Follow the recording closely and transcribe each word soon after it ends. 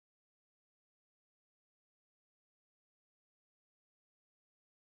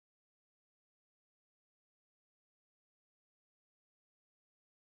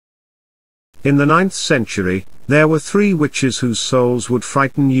In the 9th century, there were 3 witches whose souls would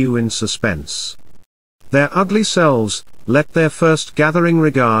frighten you in suspense. Their ugly selves, let their first gathering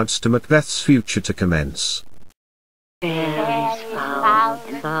regards to Macbeth's future to commence.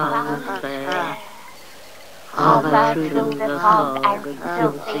 Hover through the fog and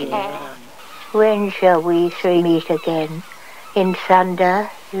filthy air. When shall we 3 meet again? In thunder,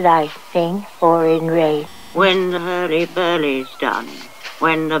 lightning, or in rain? When the hurly-burly's done,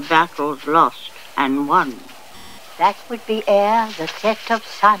 when the battle's lost and won. That would be ere the set of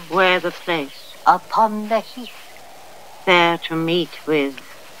sun. Where the place? Upon the heath. There to meet with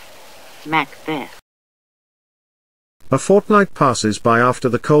Macbeth. A fortnight passes by after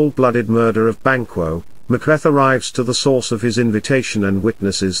the cold-blooded murder of Banquo. Macbeth arrives to the source of his invitation and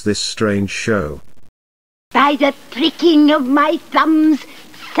witnesses this strange show. By the pricking of my thumbs,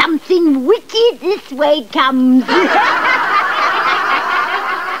 something wicked this way comes.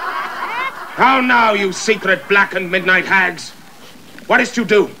 How now, you secret black and midnight hags? What is to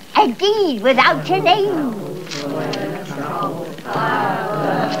do? A deed without a name.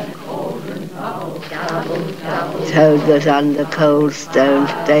 Toad that under cold stones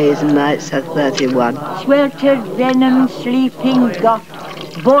days and nights hath 31. Sweltered venom sleeping got,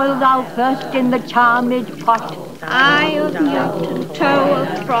 boil thou first in the charmed pot. Eye of newt and toe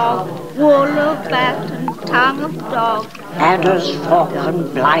of frog, wool of bat and tongue of dog. Adder's fork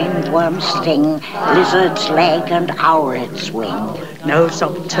and blindworm's sting, lizard's leg and owlet's wing. Nose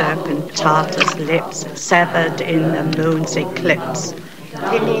of Turk and Tartar's lips, severed in the moon's eclipse.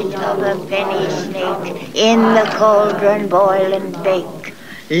 Fillet of a penny snake, in the cauldron boil and bake.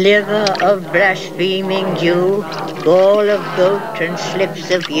 Liver of blaspheming Jew, gall of goat and slips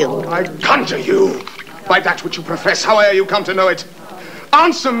of yew. I conjure you, by that which you profess, howe'er you come to know it.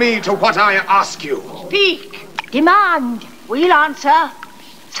 Answer me to what I ask you. Speak! Demand. We'll answer.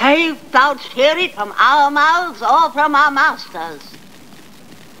 Say if thou hear it from our mouths or from our masters.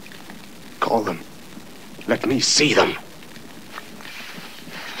 Call them. Let me see them.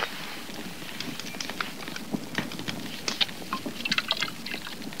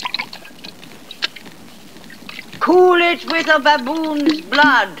 Cool it with a baboon's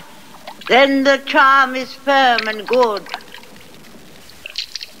blood, then the charm is firm and good.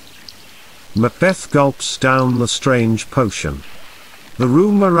 Macbeth gulps down the strange potion. The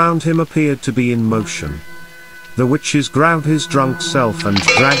room around him appeared to be in motion. The witches grab his drunk self and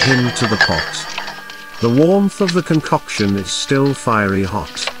drag him to the pot. The warmth of the concoction is still fiery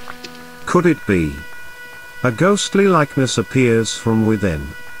hot. Could it be? A ghostly likeness appears from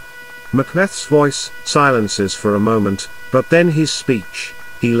within. Macbeth's voice silences for a moment, but then his speech,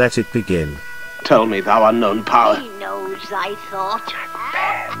 he let it begin. Tell me, thou unknown power. He knows thy thought.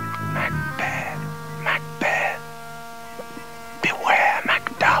 Macbeth, Macbeth. Beware,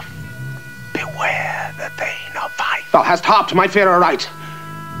 Macduff. Beware the Thane of Fife. Thou hast harped my fear aright.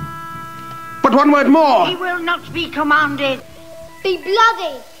 But one word more. He will not be commanded. Be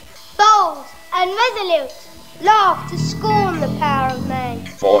bloody, bold, and resolute. Laugh to scorn the power of man.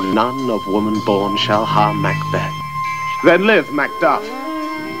 For none of woman born shall harm Macbeth. Then live, Macduff.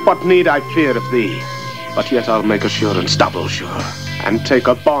 What need I fear of thee? But yet I'll make assurance double sure, and take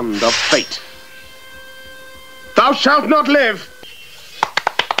a bond of fate. Thou shalt not live.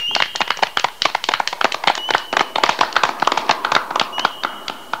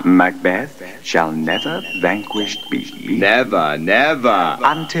 Macbeth shall never vanquished be. Never, never.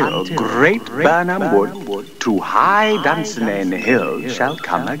 Until great Burnham Wood to high Dunsinane Hill shall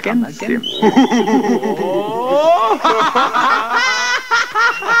come against him.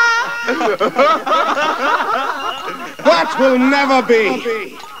 That will never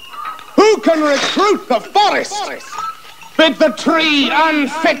be. Who can recruit the forest? Bid the tree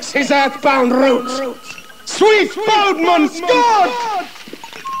unfix his earthbound roots. Sweet Bodman's God!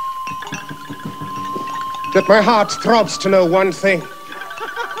 That my heart throbs to know one thing.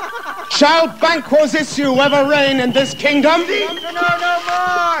 Shall Banquo's issue ever reign in this kingdom? To know no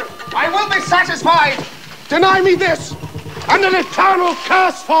more! I will be satisfied. Deny me this, and an eternal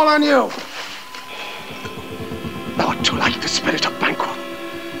curse fall on you. Thou art too like the spirit of Banquo.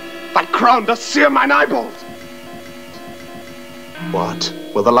 Thy crown doth sear mine eyeballs. What?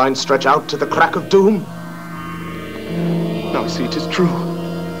 Will the line stretch out to the crack of doom? Now see, 'tis true.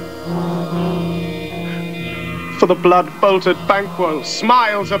 For the blood-bolted Banquo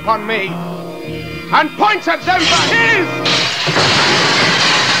smiles upon me and points at them for his!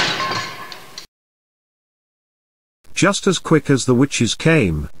 Just as quick as the witches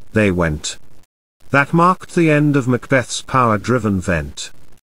came, they went. That marked the end of Macbeth's power-driven vent.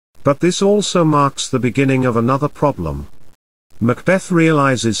 But this also marks the beginning of another problem. Macbeth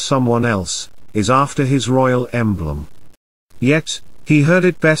realizes someone else, is after his royal emblem. Yet, he heard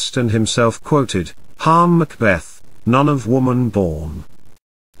it best and himself quoted, "Harm Macbeth, none of woman born."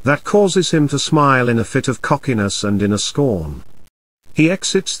 That causes him to smile in a fit of cockiness and in a scorn. He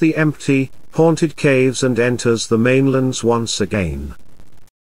exits the empty, haunted caves and enters the mainlands once again.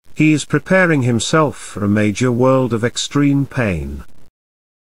 He is preparing himself for a major world of extreme pain.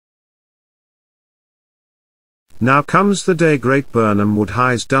 Now comes the day great Birnam wood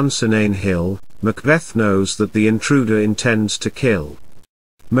highs Dunsinane hill. Macbeth knows that the intruder intends to kill.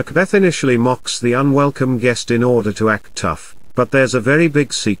 Macbeth initially mocks the unwelcome guest in order to act tough, but there's a very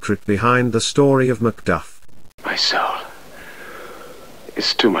big secret behind the story of Macduff. My soul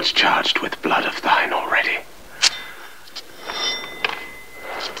is too much charged with blood of thine already.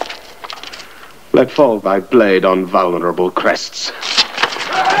 Let fall thy blade on vulnerable crests.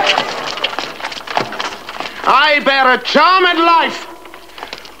 I bear a charmed life,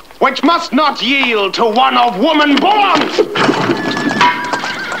 which must not yield to one of woman born.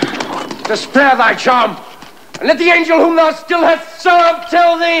 To spare thy charm, and let the angel whom thou still hast served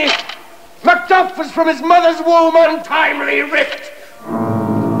tell thee, Macduff was from his mother's womb untimely ripped.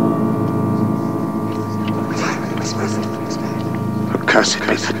 Cursed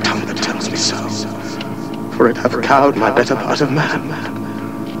be the tongue that tells me so, for it hath cowed my better part of man.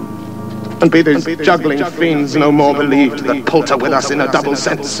 And be these juggling fiends no more believed that palter with us in a double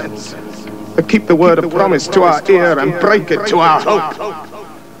sense, that keep the word of promise to our ear and break it to our hope.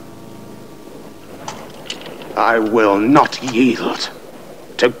 I will not yield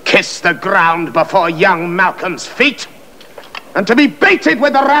to kiss the ground before young Malcolm's feet, and to be baited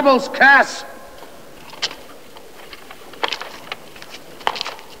with the rabble's curse.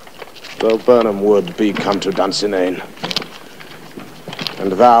 Though Birnam wood be come to Dunsinane,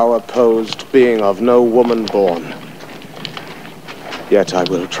 and thou opposed being of no woman born, yet I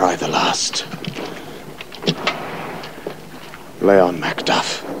will try the last. Lay on,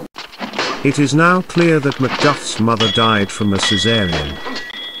 Macduff. It is now clear that Macduff's mother died from a caesarean.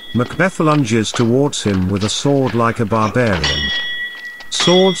 Macbeth lunges towards him with a sword like a barbarian.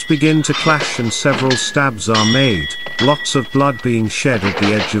 Swords begin to clash and several stabs are made, lots of blood being shed at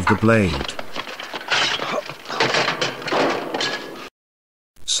the edge of the blade.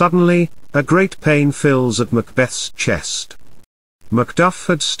 Suddenly, a great pain fills at Macbeth's chest. Macduff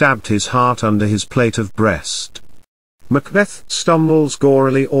had stabbed his heart under his plate of breast. Macbeth stumbles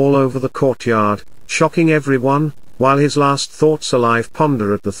gorily all over the courtyard, shocking everyone, while his last thoughts alive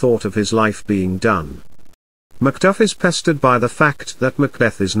ponder at the thought of his life being done. Macduff is pestered by the fact that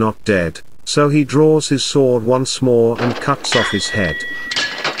Macbeth is not dead, so he draws his sword once more and cuts off his head.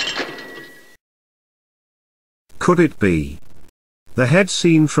 Could it be? The head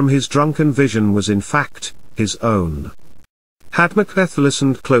seen from his drunken vision was in fact his own. Had Macbeth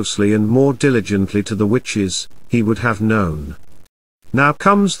listened closely and more diligently to the witches, he would have known. Now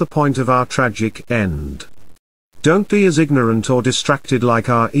comes the point of our tragic end. Don't be as ignorant or distracted like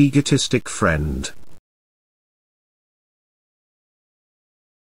our egotistic friend.